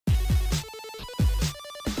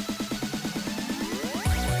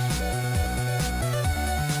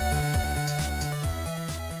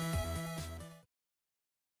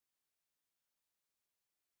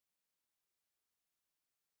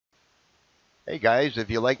Hey guys,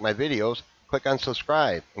 if you like my videos, click on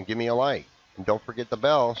subscribe and give me a like. And don't forget the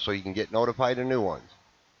bell so you can get notified of new ones.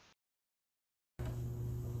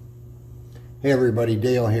 Hey everybody,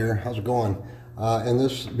 Dale here. How's it going? In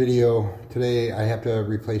this video today I have to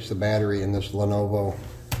replace the battery in this Lenovo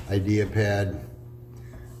IdeaPad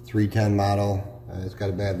 310 model. It's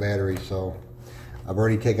got a bad battery, so I've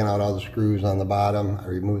already taken out all the screws on the bottom. I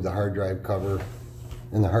removed the hard drive cover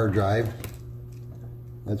in the hard drive.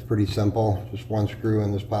 That's pretty simple, just one screw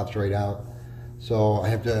and this pops right out. So I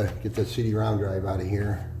have to get the CD-ROM drive out of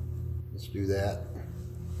here. Let's do that.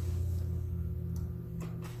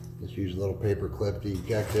 Just use a little paper clip to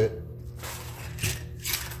eject it.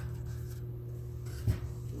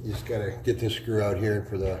 You just gotta get this screw out here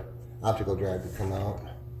for the optical drive to come out.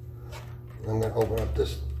 I'm gonna open up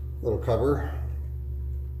this little cover.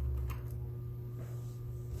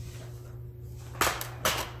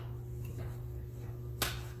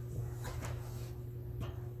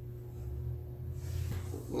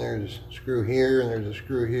 And there's a screw here, and there's a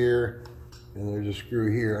screw here, and there's a screw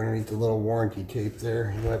here underneath the little warranty tape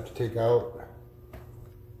there you'll have to take out.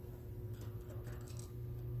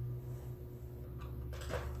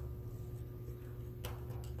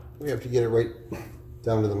 We have to get it right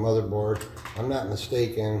down to the motherboard. I'm not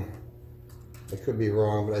mistaken, I could be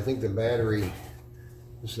wrong, but I think the battery,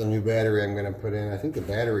 this is the new battery I'm going to put in, I think the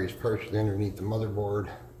battery is partially underneath the motherboard.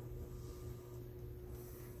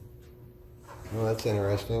 Well, that's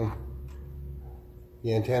interesting.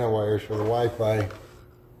 The antenna wires for the Wi-Fi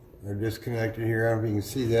are disconnected here. I don't know if you can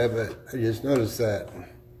see that, but I just noticed that.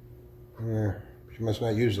 She must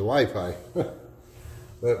not use the Wi-Fi. But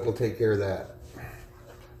we'll take care of that.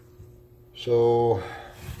 So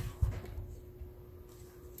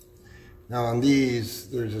now on these,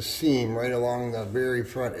 there's a seam right along the very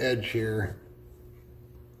front edge here.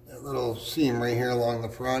 That little seam right here along the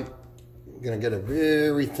front. I'm gonna get a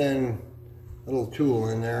very thin little tool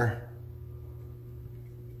in there.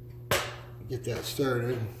 Get that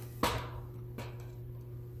started.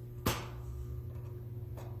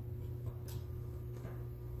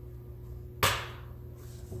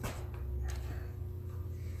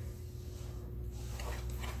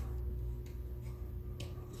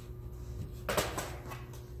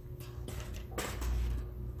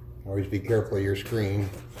 Always be careful of your screen.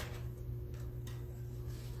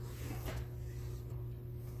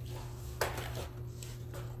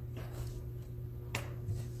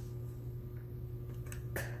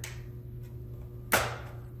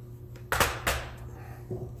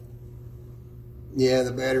 Yeah,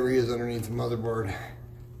 the battery is underneath the motherboard.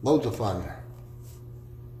 Loads of fun.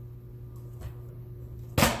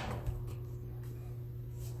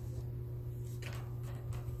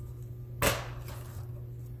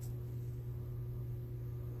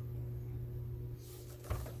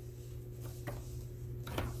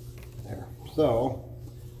 There. So,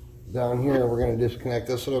 down here we're going to disconnect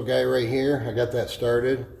this little guy right here. I got that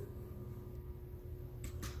started.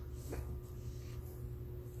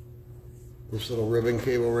 This little ribbon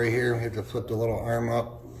cable right here, we have to flip the little arm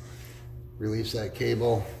up, release that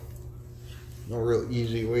cable. No real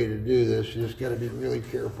easy way to do this, you just got to be really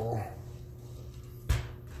careful.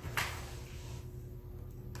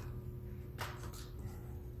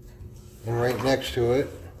 And right next to it,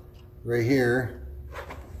 right here,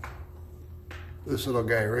 this little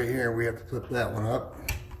guy right here, we have to flip that one up.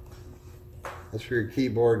 That's for your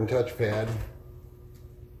keyboard and touchpad.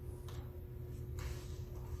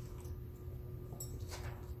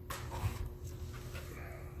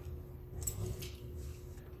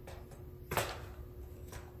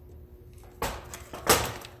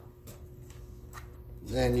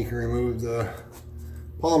 Then you can remove the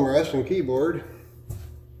palm rest and keyboard.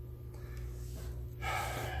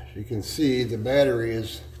 As you can see, the battery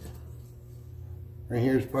is right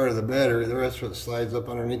here is part of the battery. The rest of it slides up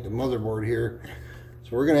underneath the motherboard here.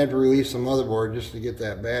 So we're going to have to release the motherboard just to get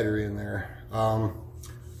that battery in there. A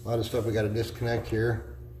lot of stuff we got to disconnect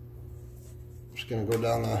here. Just going to go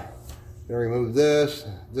down the, going to remove this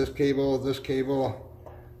cable,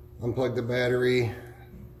 unplug the battery,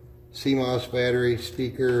 CMOS battery,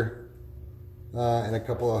 speaker, and a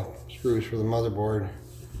couple of screws for the motherboard.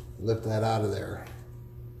 Lift that out of there.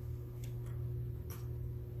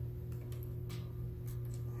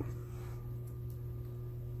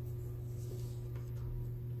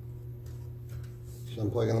 So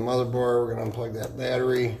unplugging the motherboard, we're going to unplug that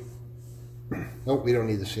battery. Nope, we don't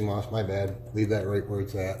need the CMOS, my bad. Leave that right where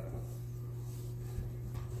it's at.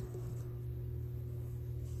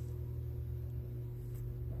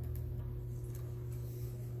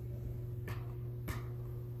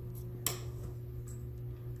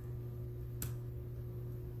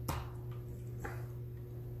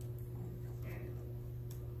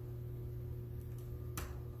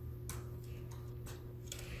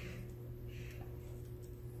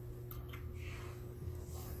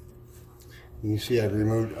 You see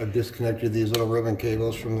I've disconnected these little ribbon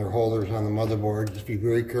cables from their holders on the motherboard. Just be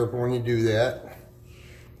very careful when you do that.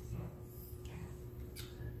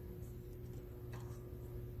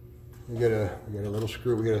 We got a little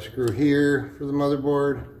screw. We got a screw here for the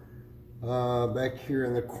motherboard. Back here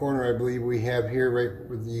in the corner, I believe we have here, right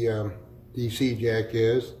where the DC jack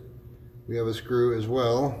is, we have a screw as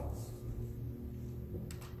well.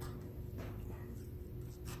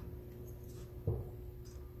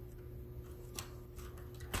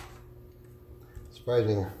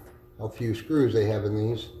 Surprising how few screws they have in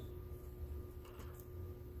these.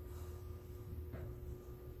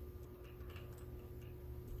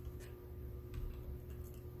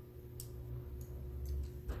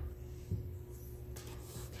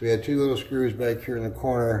 So we had two little screws back here in the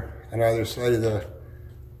corner on either side of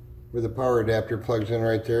where the power adapter plugs in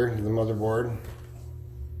right there to the motherboard.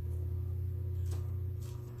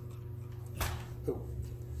 Oh,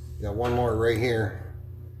 got one more right here,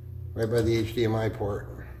 right by the HDMI port.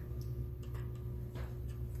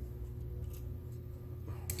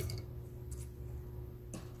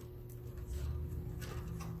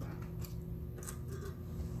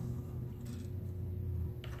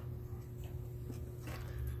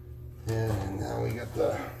 And now we got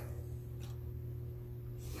the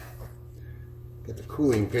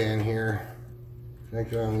cooling fan here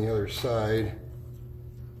connected on the other side.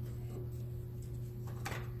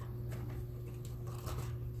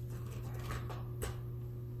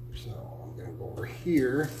 So I'm going to go over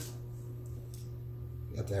here.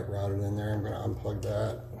 Got that routed in there. I'm going to unplug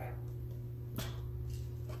that.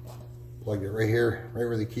 Plug it right here, right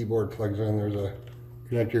where the keyboard plugs in. There's a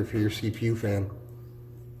connector for your CPU fan.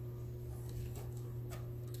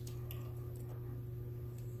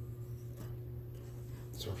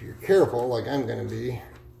 So if you're careful, like I'm going to be,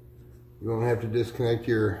 you won't have to disconnect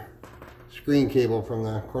your screen cable from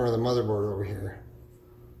the corner of the motherboard over here.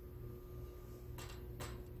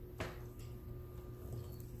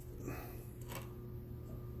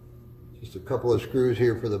 Just a couple of screws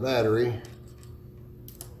here for the battery.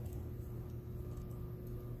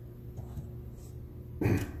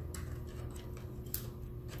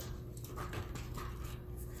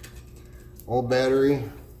 Old battery.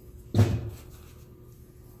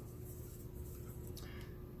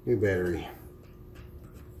 New battery.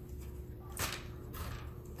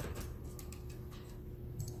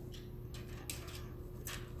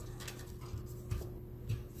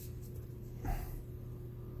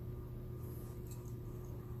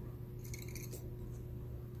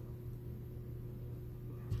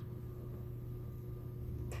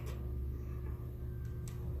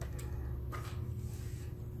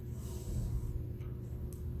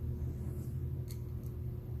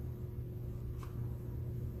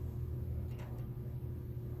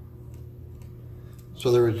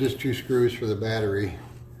 So there was just two screws for the battery.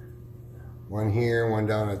 One here, one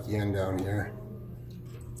down at the end down here.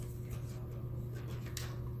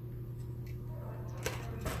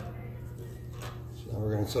 So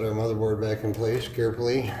we're going to set our motherboard back in place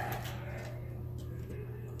carefully.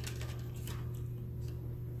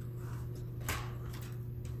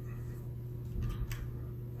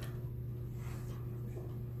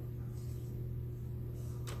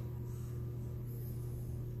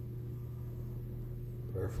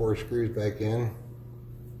 Our 4 screws back in.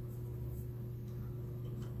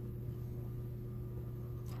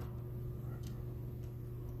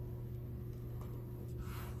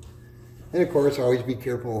 And of course, always be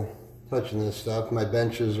careful touching this stuff. My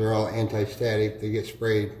benches are all anti-static. They get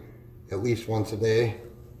sprayed at least once a day.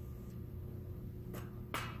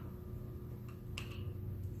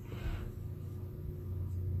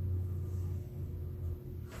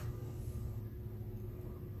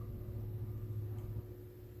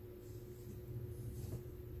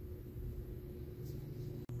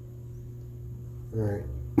 Alright,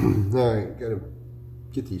 alright, gotta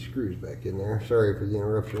get these screws back in there. Sorry for the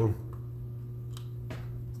interruption.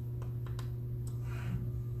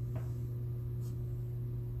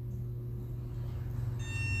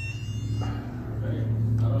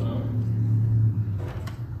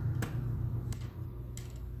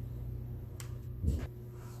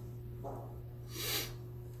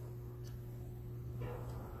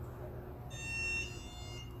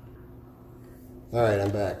 Alright,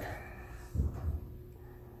 I'm back.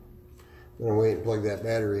 I'm going to wait and plug that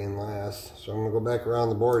battery in last. So I'm going to go back around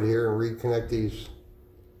the board here and reconnect these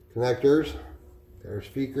connectors. Got our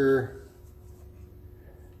speaker.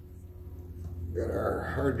 Got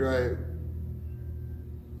our hard drive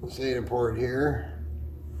SATA port here.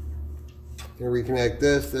 Going to reconnect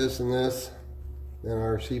this, this, and this. Then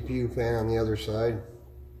our CPU fan on the other side.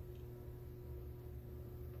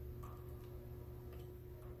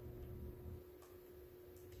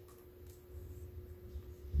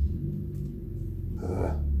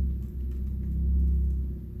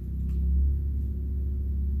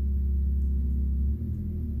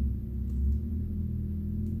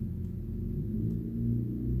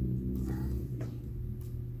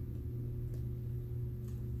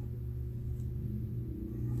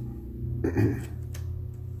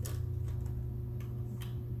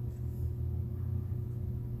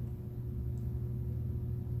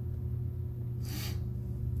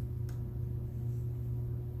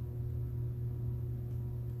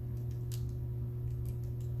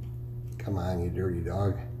 Come on, you dirty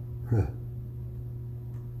dog. And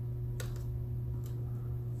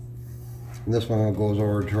this one goes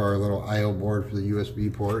over to our little I/O board for the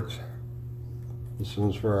USB ports. This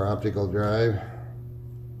one's for our optical drive.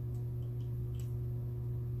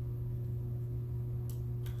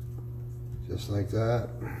 Just like that.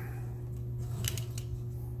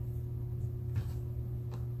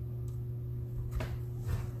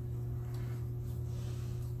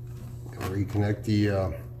 Gonna reconnect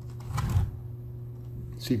the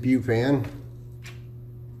CPU fan.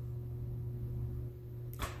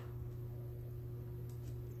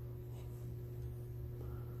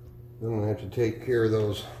 Then I'm going to have to take care of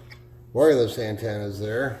those wireless antennas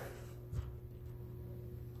there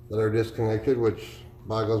that are disconnected, which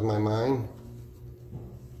boggles my mind.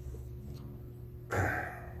 Alright,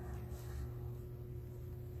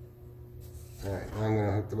 now I'm going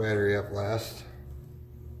to hook the battery up last.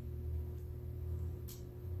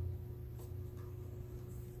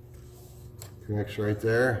 Connects right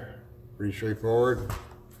there. Pretty straightforward.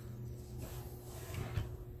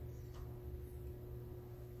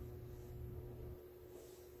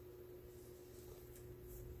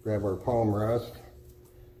 Grab our palm rest.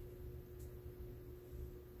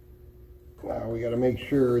 Now we got to make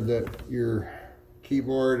sure that your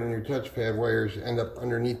keyboard and your touchpad wires end up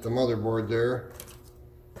underneath the motherboard there.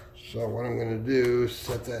 So what I'm going to do is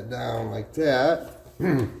set that down like that.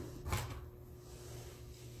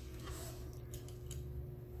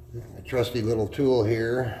 My trusty little tool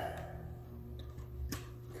here.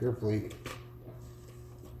 Carefully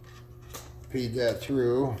feed that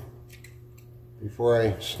through before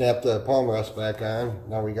I snap the palm rest back on.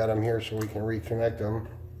 Now we got them here so we can reconnect them.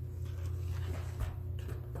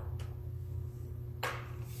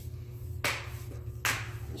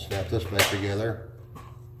 Snap this back together.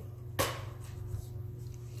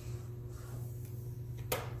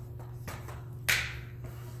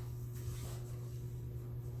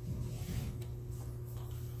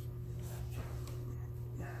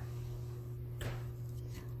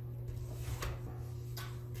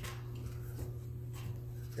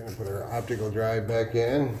 Gonna put our optical drive back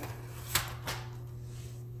in.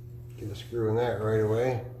 Get a screw in that right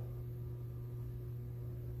away.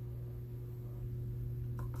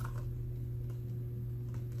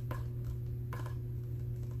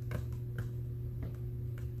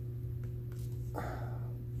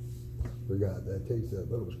 Forgot that takes that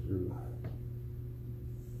little screw.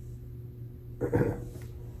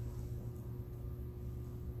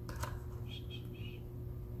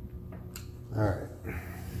 All right.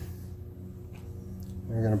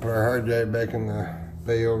 We're going to put our hard drive back in the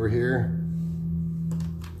bay over here.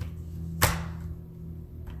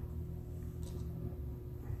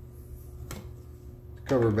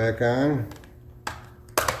 Cover back on.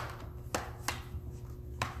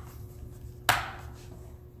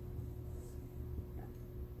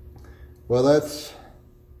 Well, that's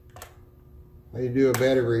how you do a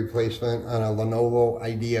battery replacement on a Lenovo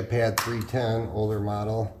IdeaPad 310, older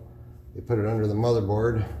model. You put it under the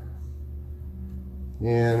motherboard.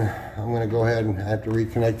 And I'm going to go ahead and have to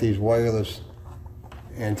reconnect these wireless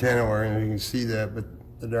antenna wires. You can see that, but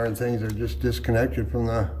the darn things are just disconnected from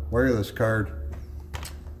the wireless card. I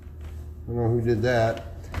don't know who did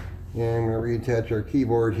that. And I'm going to reattach our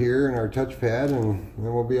keyboard here and our touchpad, and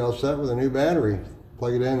then we'll be all set with a new battery.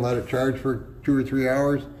 Plug it in, let it charge for 2 or 3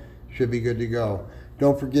 hours. Should be good to go.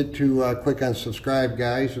 Don't forget to click on subscribe,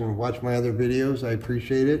 guys, and watch my other videos. I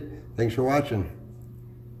appreciate it. Thanks for watching.